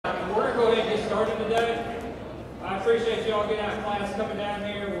getting out of class, coming down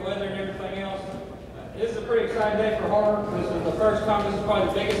here, the weather and everything else. This is a pretty exciting day for Har-Ber. This is the first time, this is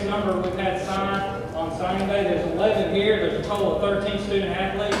probably the biggest number we've had signed on signing day. There's 11 here. There's a total of 13 student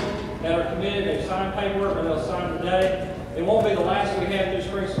athletes that are committed. They've signed paperwork or they'll sign today. It won't be the last we have through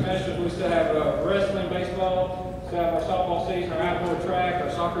spring semesters. We still have wrestling, baseball, still have our softball season, our outdoor track,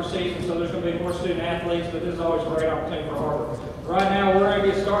 our soccer season, so there's going to be more student athletes, but this is always a great opportunity for Har-Ber. Right now, we're going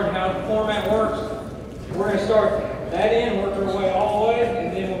to get started how the format works. We're going to start that in, work our way all the way,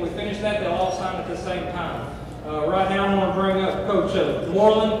 and then when we finish that, they'll all sign at the same time. Right now, I'm going to bring up Coach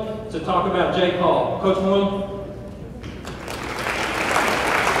Moreland to talk about Jake Hall. Coach Moreland.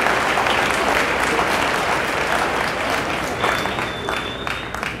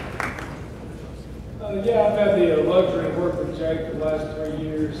 Yeah, I've had the luxury of working with Jake for the last 3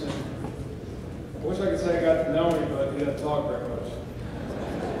 years, and I wish I could say I got to know him, but he doesn't talk very much.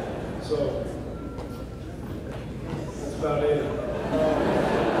 So, that's about it.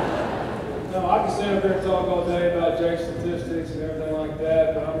 No, I can sit up here and talk all day about Jake's statistics and everything like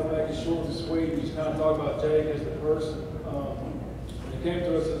that, but I'm going to make it short and sweet and just kind of talk about Jake as the person. He came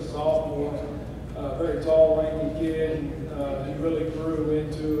to us as a sophomore, very tall, lanky kid. He really grew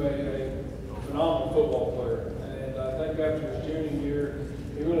into a phenomenal football player, and I think after his junior year,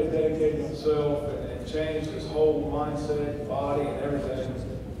 he really dedicated himself and changed his whole mindset, body, and everything.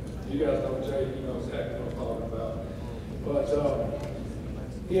 You guys know Jake, you know exactly what I'm talking about. But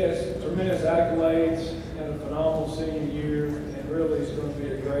he has tremendous accolades and a phenomenal senior year, and really is going to be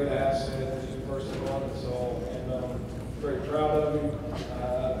a great asset to the person on us all. And I'm very proud of him.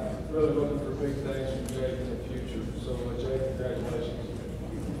 Really looking for big things from Jake in the future. So, Jake, congratulations.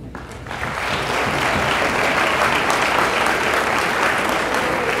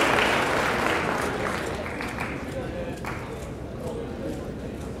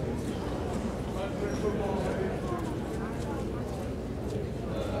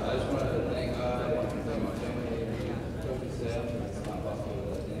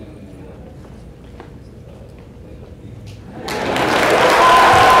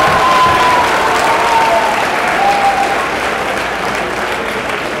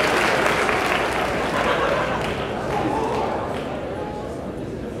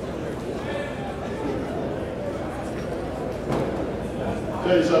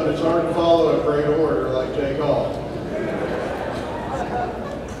 Tell you something, it's hard to follow a great order like Jake Hall.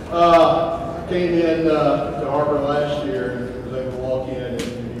 I came in to Har-Ber last year and was able to walk in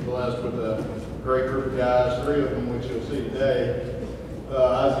and be blessed with a great group of guys, 3 of them which you'll see today.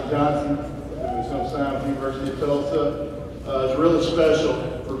 Isaac Johnson, who's going to sign with the University of Tulsa, is really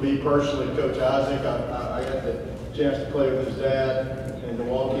special for me personally. Coach Isaac, I got the chance to play with his dad and to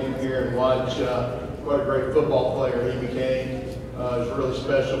walk in here and watch what a great football player he became. It was really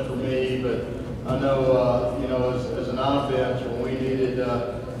special for me, but I know, you know, as an offense, when we needed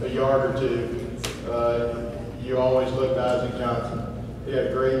a yard or two, you always looked to Isaac Johnson. He had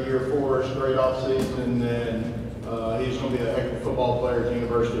a great year for us, great offseason, and he's going to be a heck of a football player at the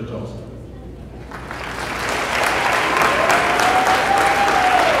University of Tulsa.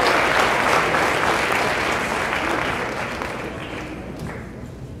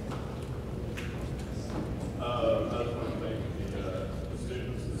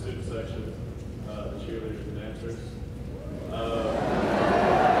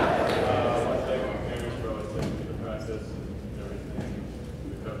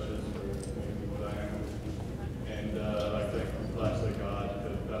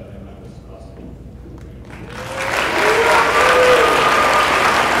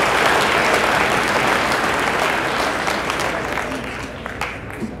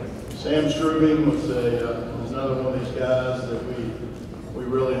 Was another one of these guys that we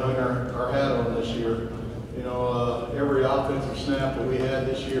really hung our hat on this year. You know, every offensive snap that we had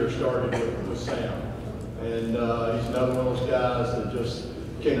this year started with Sam. And he's another one of those guys that just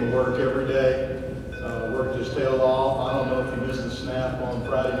came to work every day, worked his tail off. I don't know if he missed a snap on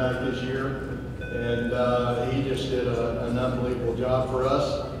Friday night this year. And he just did an unbelievable job for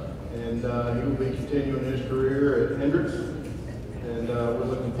us. And he will be continuing his career at Hendricks. And we're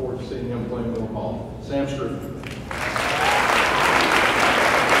looking forward to seeing him play more ball. Sam Struve.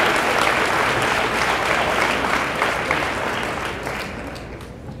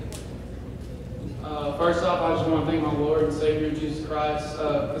 First off, I just want to thank my Lord and Savior, Jesus Christ,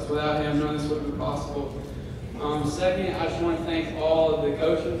 because without Him, none of this wouldn't be possible. Second, I just want to thank all of the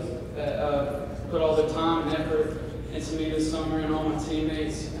coaches that put all the time and effort into me this summer and all my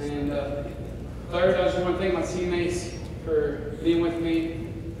teammates. And third, I just want to thank my teammates for being with me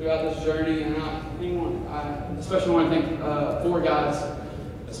throughout this journey. And I especially want to thank 4 guys,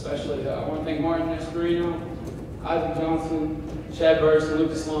 especially. I want to thank Martin Esparino, Isaac Johnson, Chad Burst, and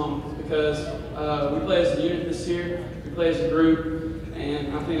Lucas Long, because we play as a unit this year, we play as a group,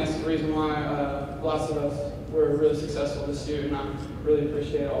 and I think that's the reason why lots of us were really successful this year, and I really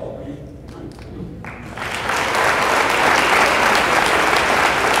appreciate all of you.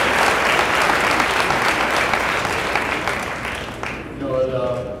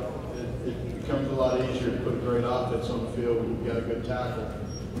 It becomes a lot easier to put a great offense on the field when you've got a good tackle.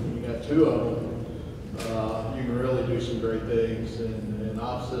 When you got two of them, you can really do some great things. And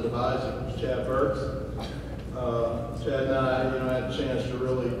opposite of Isaac was Chad Burks. Chad and I, had a chance to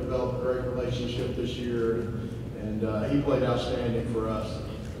really develop a great relationship this year, and he played outstanding for us.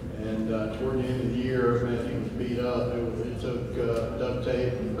 And toward the end of the year, man, he was beat up. It took duct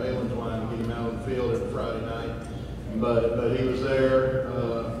tape and baling twine to get him out on the field every Friday night. But he was there.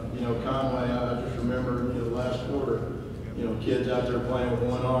 Conway, I just remember, the last quarter, kids out there playing with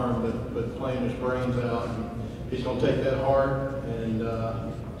one arm, but playing his brains out. And he's going to take that heart and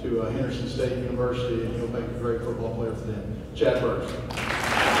to Henderson State University, and he'll make a great football player for them. Chad Burks.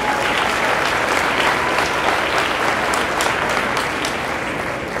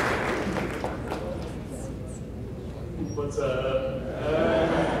 What's up?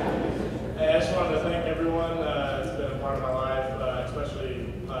 I just wanted to thank everyone. It's been a part of my life, especially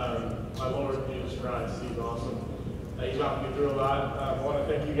my Lord Jesus Christ. He's awesome. He's gotten me through a lot. I want to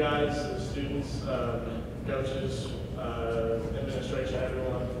thank you guys, the students, coaches, administration,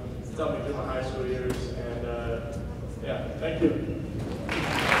 everyone. It's helped me through my high school years. And yeah, thank you.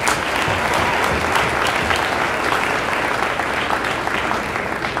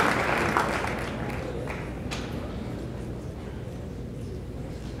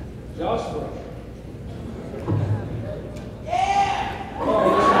 Joshua.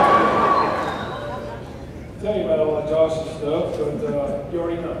 Tell you about all that Joshua stuff, but you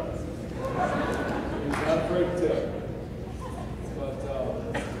already know. He's not afraid to tell you. But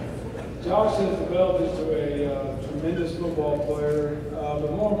Josh has developed into a tremendous football player,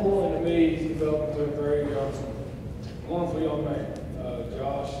 but more importantly to me, he's developed into a very wonderful young man.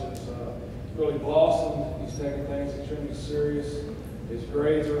 Josh has really blossomed. He's taken things extremely serious. His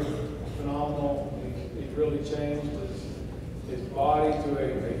grades are phenomenal. He's really changed his body to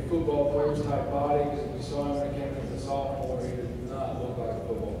a football player's type body, because we saw him when he came into sophomore, he did not look like a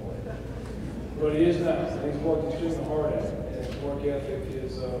football player. But he is now, and he's worked extremely hard at it, and his work ethic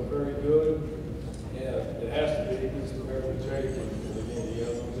is very good. Yeah, it has to be, because the very good trade, again, he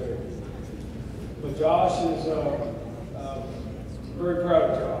has those areas. But Josh is, very proud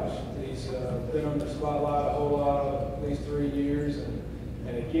of Josh. He's been on the spotlight a whole lot of at least 3 years,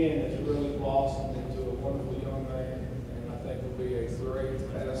 and again, has really blossomed into a wonderful young man, and I think will be a great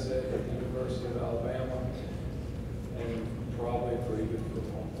asset at the University of Alabama, and probably a pretty good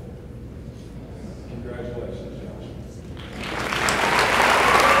football player. Congratulations, Josh.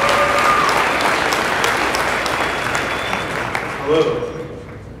 Hello,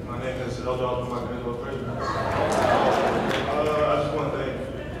 my name is Eldon Michael Fraser. I just want to thank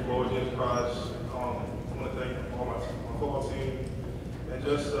Lord Jesus Christ. I want to thank all my football team, and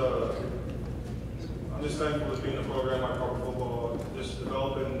I'm just thankful to be in a program like Har-Ber football, just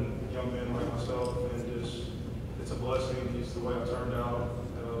developing young men like myself, and it's a blessing. It's the way I turned out.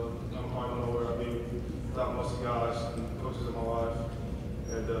 I don't know where I'd be without most of the guys and coaches in my life,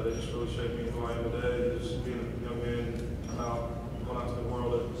 and they just really shaped me who I am today. Just being a young man, going out to the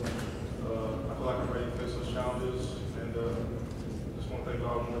world, I feel like I'm ready to face those challenges, and just want to thank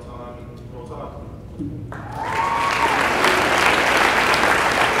God one more time and roll tide.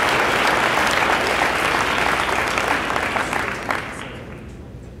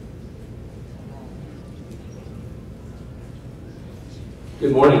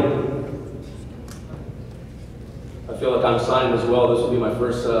 Good morning. I feel like I'm signing as well. This will be my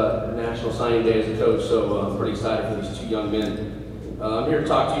first national signing day as a coach, so I'm pretty excited for these two young men. I'm here to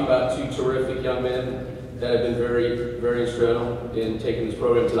talk to you about two terrific young men that have been very, very instrumental in taking this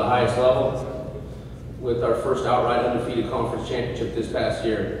program to the highest level with our first outright undefeated conference championship this past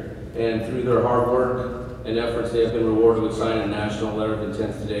year. And through their hard work and efforts, they have been rewarded with signing a national letter of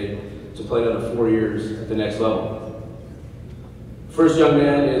intent today to play another 4 years at the next level. First young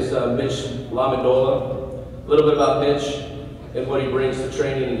man is Mitch Lamandola. A little bit about Mitch and what he brings to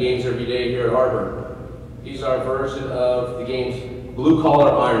training and games every day here at Har-Ber. He's our version of the game's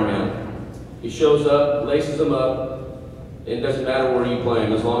blue-collar Ironman. He shows up, laces them up, and it doesn't matter where you play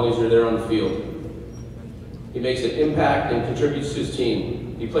him as long as you're there on the field. He makes an impact and contributes to his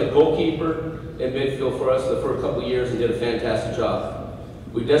team. He played goalkeeper and midfield for us for a couple of years and did a fantastic job.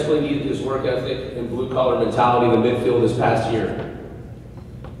 We desperately needed his work ethic and blue-collar mentality in the midfield this past year.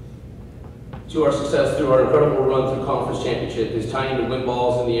 to our success through our incredible run through conference championship. His timing to win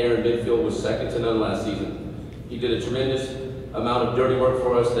balls in the air and midfield was second to none last season. He did a tremendous amount of dirty work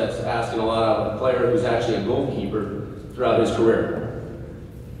for us that's asking a lot out of a player who's actually a goalkeeper throughout his career.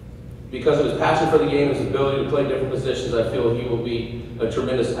 Because of his passion for the game and his ability to play different positions, I feel he will be a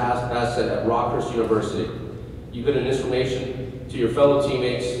tremendous asset at Rockhurst University. You've been an inspiration to your fellow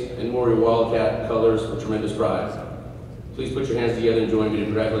teammates and wore your Wildcat colors with tremendous pride. Please put your hands together and join me to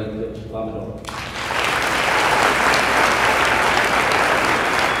congratulate Lamador.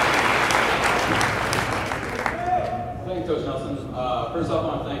 Thank you, Coach Nelson. First off, I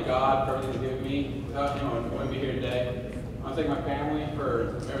want to thank God for everything He's given me. Without Him, I wouldn't be here today. I want to thank my family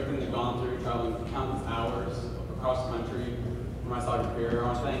for everything they've gone through, traveling countless hours across the country for my soccer career. I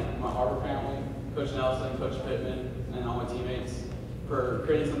want to thank my Har-Ber family, Coach Nelson, Coach Pittman, and all my teammates for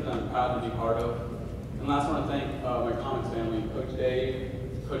creating something I'm proud to be part of. And last, I want to thank my Comics family, Coach Dave,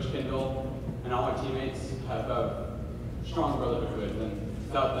 Coach Kendall, and all my teammates have a strong brotherhood with, and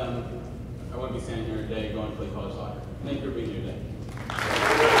without them, I wouldn't be standing here today going to play college soccer. Thank you for being here today.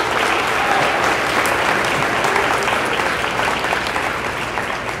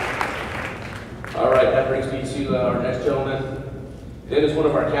 All right, that brings me to our next gentleman. Ben is one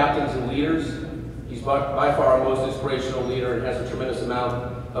of our captains and leaders. He's by far our most inspirational leader and has a tremendous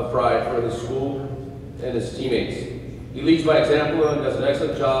amount of pride for his school and his teammates. He leads by example and does an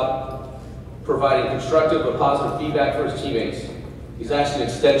excellent job providing constructive but positive feedback for his teammates. He's actually an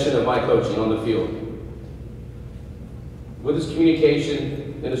extension of my coaching on the field. With his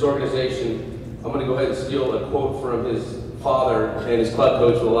communication and his organization, I'm going to go ahead and steal a quote from his father and his club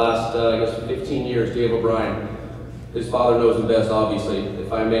coach for the last, 15 years, Dave O'Brien. His father knows him best, obviously,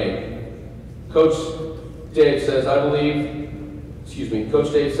 if I may. Coach Dave says,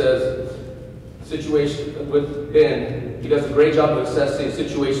 Coach Dave says, situation with Ben, he does a great job of assessing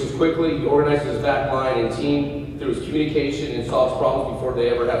situations quickly. He organizes his back line and team through his communication and solves problems before they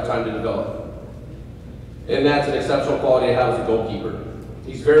ever have time to develop. And that's an exceptional quality to have as a goalkeeper.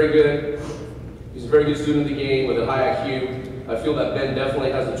 He's very good. He's a very good student of the game with a high IQ. I feel that Ben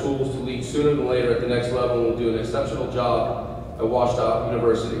definitely has the tools to lead sooner than later at the next level and will do an exceptional job at Washington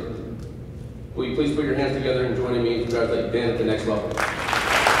University. Will you please put your hands together and join me in congratulating Ben at the next level.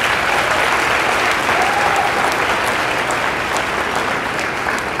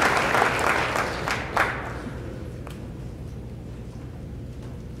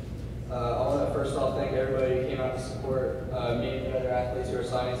 I want to first off thank everybody who came out to support me and the other athletes who are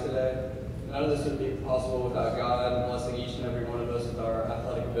signing today. None of this would be possible without God blessing each and every one of us with our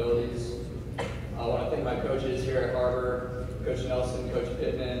athletic abilities. I want to thank my coaches here at Har-Ber, Coach Nelson, Coach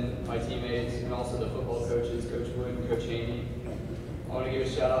Pittman, my teammates, and also the football coaches, Coach Wood and Coach Haney. I want to give a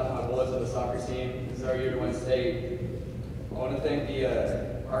shout out to my boys on the soccer team. This is our year to win state. I want to thank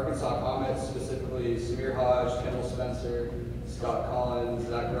the Arkansas Comets, specifically Samir Hodge, Kendall Spencer, Scott Collins,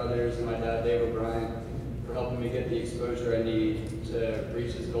 Zach Brothers, and my dad, Dave O'Brien, for helping me get the exposure I need to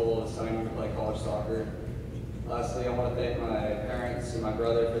reach this goal of signing to play college soccer. Lastly, I want to thank my parents and my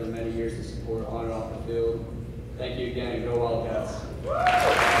brother for the many years of support on and off the field. Thank you again, and go Wildcats.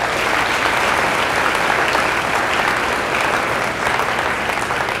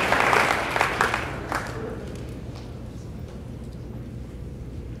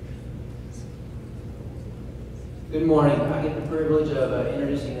 Good morning. I get the privilege of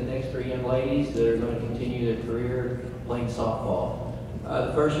introducing the next three young ladies that are going to continue their career playing softball.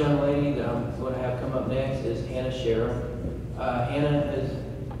 The first young lady that I'm going to have come up next is Hannah Sherrill.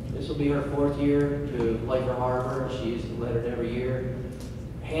 This will be her fourth year to play for Har-Ber. She's lettered every year.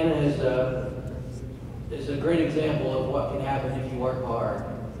 Hannah is a great example of what can happen if you work hard.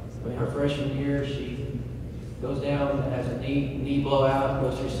 I mean, her freshman year, she goes down, has a knee blowout,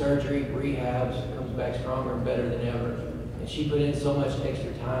 goes through surgery, rehabs, comes back stronger and better than ever. And she put in so much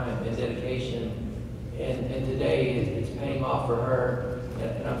extra time and dedication. And today it's paying off for her.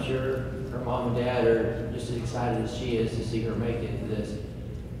 And I'm sure her mom and dad are just as excited as she is to see her make it to this.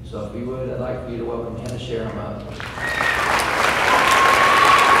 So if you would, I'd like for you to welcome Hannah Sherrill up.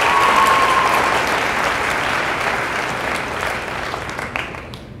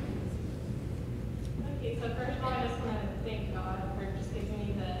 Okay, so first of all, I just want to thank God for just giving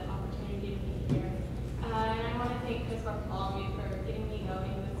me the opportunity to be here. And I want to thank Chris Bartholomew for getting me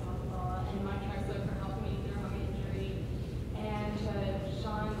going with softball, and Mike Trexler for helping me through my injury, and to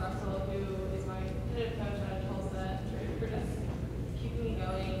Sean Russell, who is my head coach at Tulsa, for just keeping me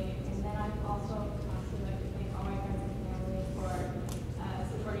going. And then I'd also like to thank all my friends and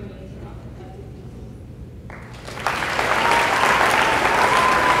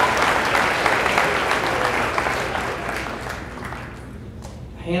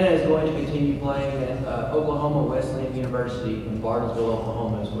Hannah is going to continue playing at Oklahoma Wesleyan University in Bartlesville,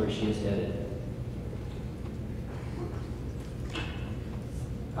 Oklahoma is where she is headed.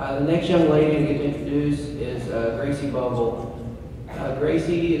 The next young lady to get introduced is Gracie Bogle.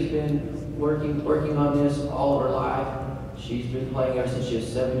 Gracie has been working on this all of her life. She's been playing ever since she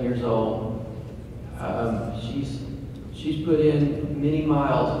was 7 years old. She's put in many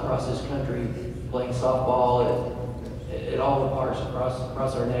miles across this country playing softball at all the parks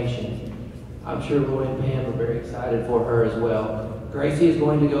across our nation. I'm sure Roy and Pam are very excited for her as well. Gracie is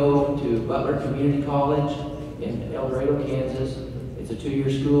going to go to Butler Community College in El Dorado, Kansas. It's a 2-year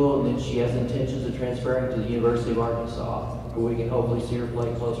school, and then she has intentions of transferring to the University of Arkansas, where we can hopefully see her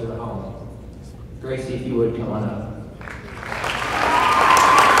play closer to home. Gracie, if you would, come on up.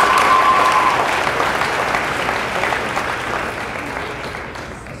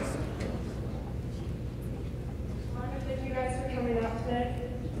 Thank you guys for coming out today.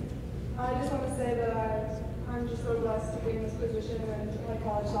 I just want to say that I'm just so blessed to be in this position and to play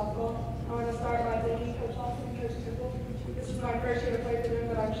college softball. I want to start by thanking Coach Hoffman and Coach Temple. This is my first year to play for them,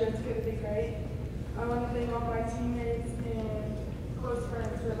 but I'm sure it's going to be great. I want to thank all my teammates and close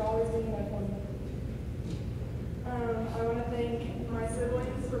friends who have always been there for me. I want to thank my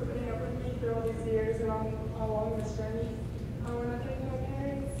siblings for putting up with me through all these years and along this journey. I want to thank my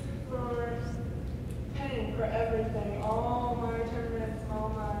parents for paying for everything, all my tournaments, all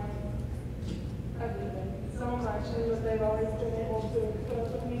my everything, so much, and that they've always been able to put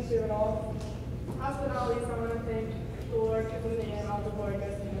up with me through it all. Last but not least, I want to thank the Lord, because in the end, all the glory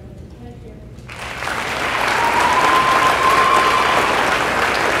goes to Him. Thank you.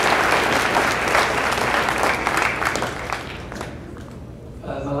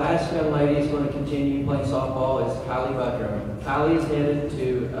 My last young lady is going to continue playing softball is Kylie Buckram. Kylie is headed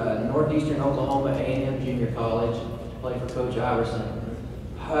to Northeastern Oklahoma A&M Junior College to play for Coach Iverson.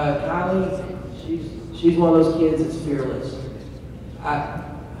 Kylie, she's one of those kids that's fearless.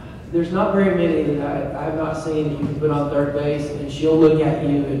 There's not very many that I have not seen that you can put on third base, and she'll look at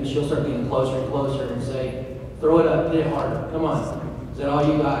you and she'll start getting closer and closer and say, throw it up, hit it harder, come on. Is that all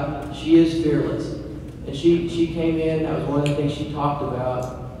you got? She is fearless. And she came in, that was one of the things she talked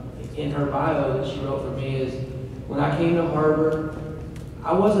about in her bio that she wrote for me is, when I came to Har-Ber,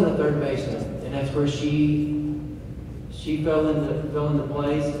 I wasn't a third baseman, and that's where she fell into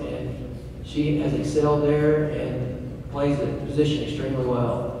place, and she has excelled there and plays the position extremely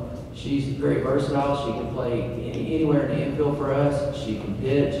well. She's very versatile. She can play anywhere in the infield for us. She can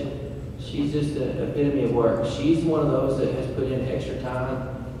pitch. She's just an epitome of work. She's one of those that has put in extra time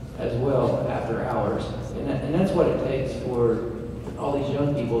as well after hours. And that's what it takes for all these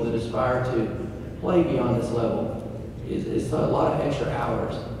young people that aspire to play beyond this level. It's a lot of extra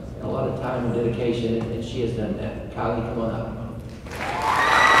hours and a lot of time and dedication, and she has done that. Kylie, come on up.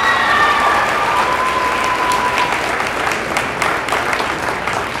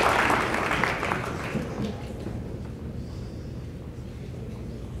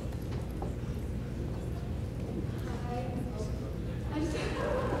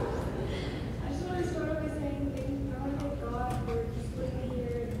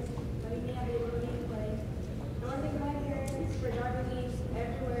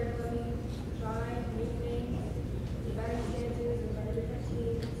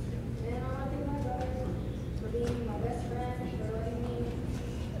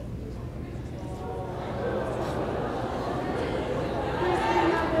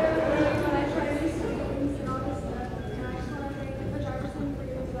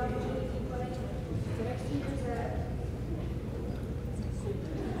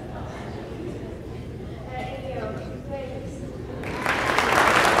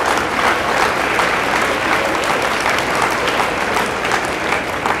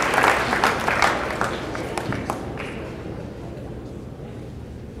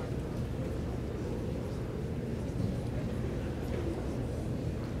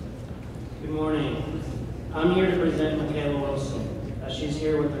 Good morning. I'm here to present Michaela Wilson. She's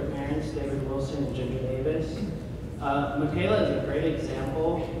here with her parents, David Wilson and Ginger Davis. Michaela is a great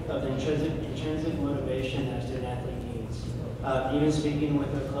example of the intrinsic motivation that a student athlete needs. Even speaking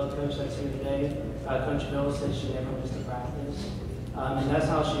with her club coach that's here today, Coach Bill says she never missed a practice. And that's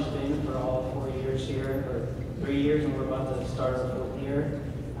how she's been for all 4 years here, or 3 years, and we're about to start our 4th year,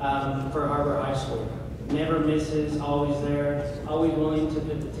 for Har-Ber High School. Never misses, always there, always willing to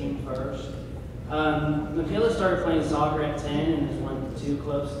put the team first. Michaela started playing soccer at 10 and has won 2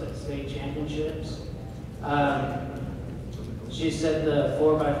 club state championships. She set the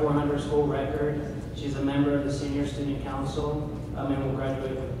 4x400 school record. She's a member of the Senior Student Council and will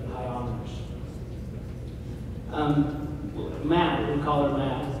graduate with high honors. Matt, we call her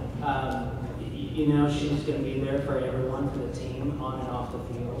Matt. You know, she's going to be there for everyone, for the team, on and off the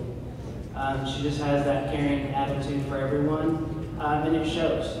field. She just has that caring attitude for everyone, and it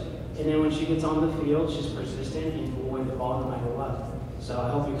shows. And then when she gets on the field, she's persistent and will win the ball no matter what. So I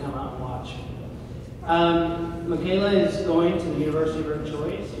hope you come out and watch. Michaela is going to the university of her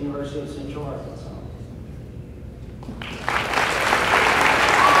choice, University of Central Arkansas.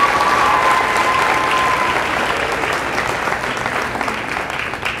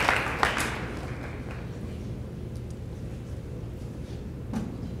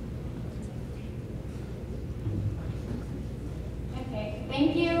 Okay,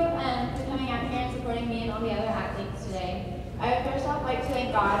 thank you for coming out here and supporting me and all the other athletes today. I would first off like to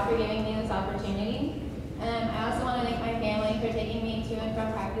thank God for giving me this opportunity. I also want to thank my family for taking me to and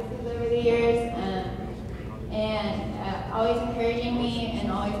from practices over the years and always encouraging me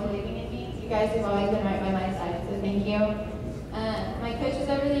and always believing in me. You guys have always been right by my side, so thank you. My coaches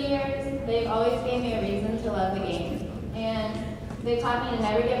over the years, they've always gave me a reason to love the game. And they've taught me to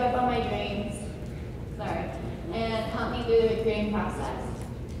never give up on my dreams. And helped me through the recruiting process.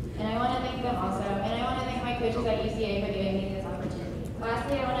 And I want to thank them also. And I want to thank my coaches at UCA for giving me this opportunity.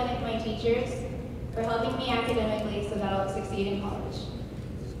 Lastly, I want to thank my teachers for helping me academically so that I'll succeed in college.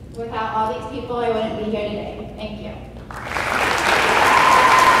 Without all these people, I wouldn't be here today. Thank you.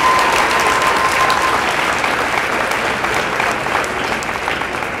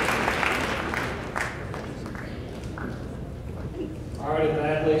 All right, if the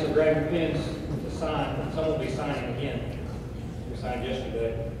athletes are grabbing pens to sign, some will be signing again. We signed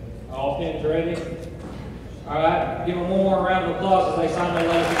yesterday. All pens ready? All right, give them one more round of applause as they sign their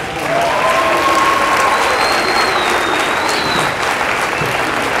letters.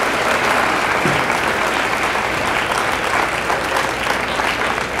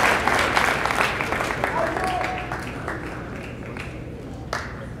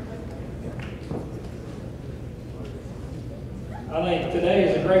 I think today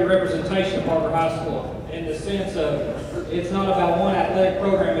is a great representation of Har-Ber High School in the sense of it's not about one athletic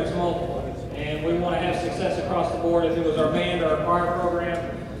program, it's multiple. And we want to have success across the board. If it was our band or our choir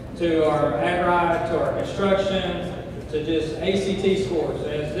program, to our agri, to our construction, to just ACT scores.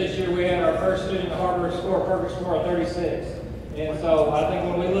 As this year we had our first student at Har-Ber score a perfect score of 36. And so I think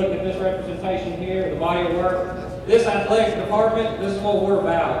when we look at this representation here, the body of work, this athletic department, this is what we're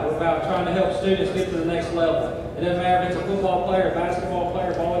about. We're about trying to help students get to the next level. It doesn't matter if it's a football player, basketball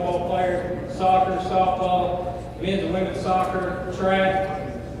player, volleyball player, soccer, softball, men's and women's soccer, track.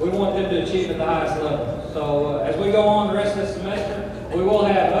 We want them to achieve at the highest level. So as we go on the rest of this semester, we will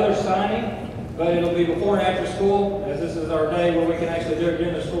have other signing, but it'll be before and after school, as this is our day where we can actually do it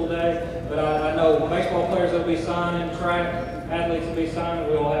during the school day. But I know baseball players will be signing, track athletes will be signing.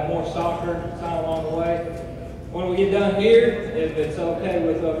 We'll have more soccer sign along the way. When we get done here, if it's okay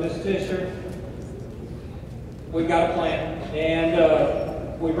with Ms. Tischer, we've got a plan.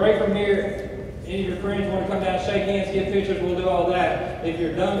 And we break from here. Any of your friends want to come down, shake hands, get pictures, we'll do all that. If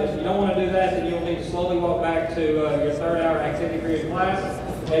you're done, if you don't want to do that, then you'll need to slowly walk back to your third-hour activity period class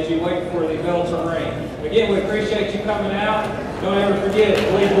as you wait for the bell to ring. Again, we appreciate you coming out. Don't ever forget,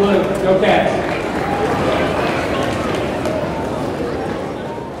 bleed blue. Go Cats.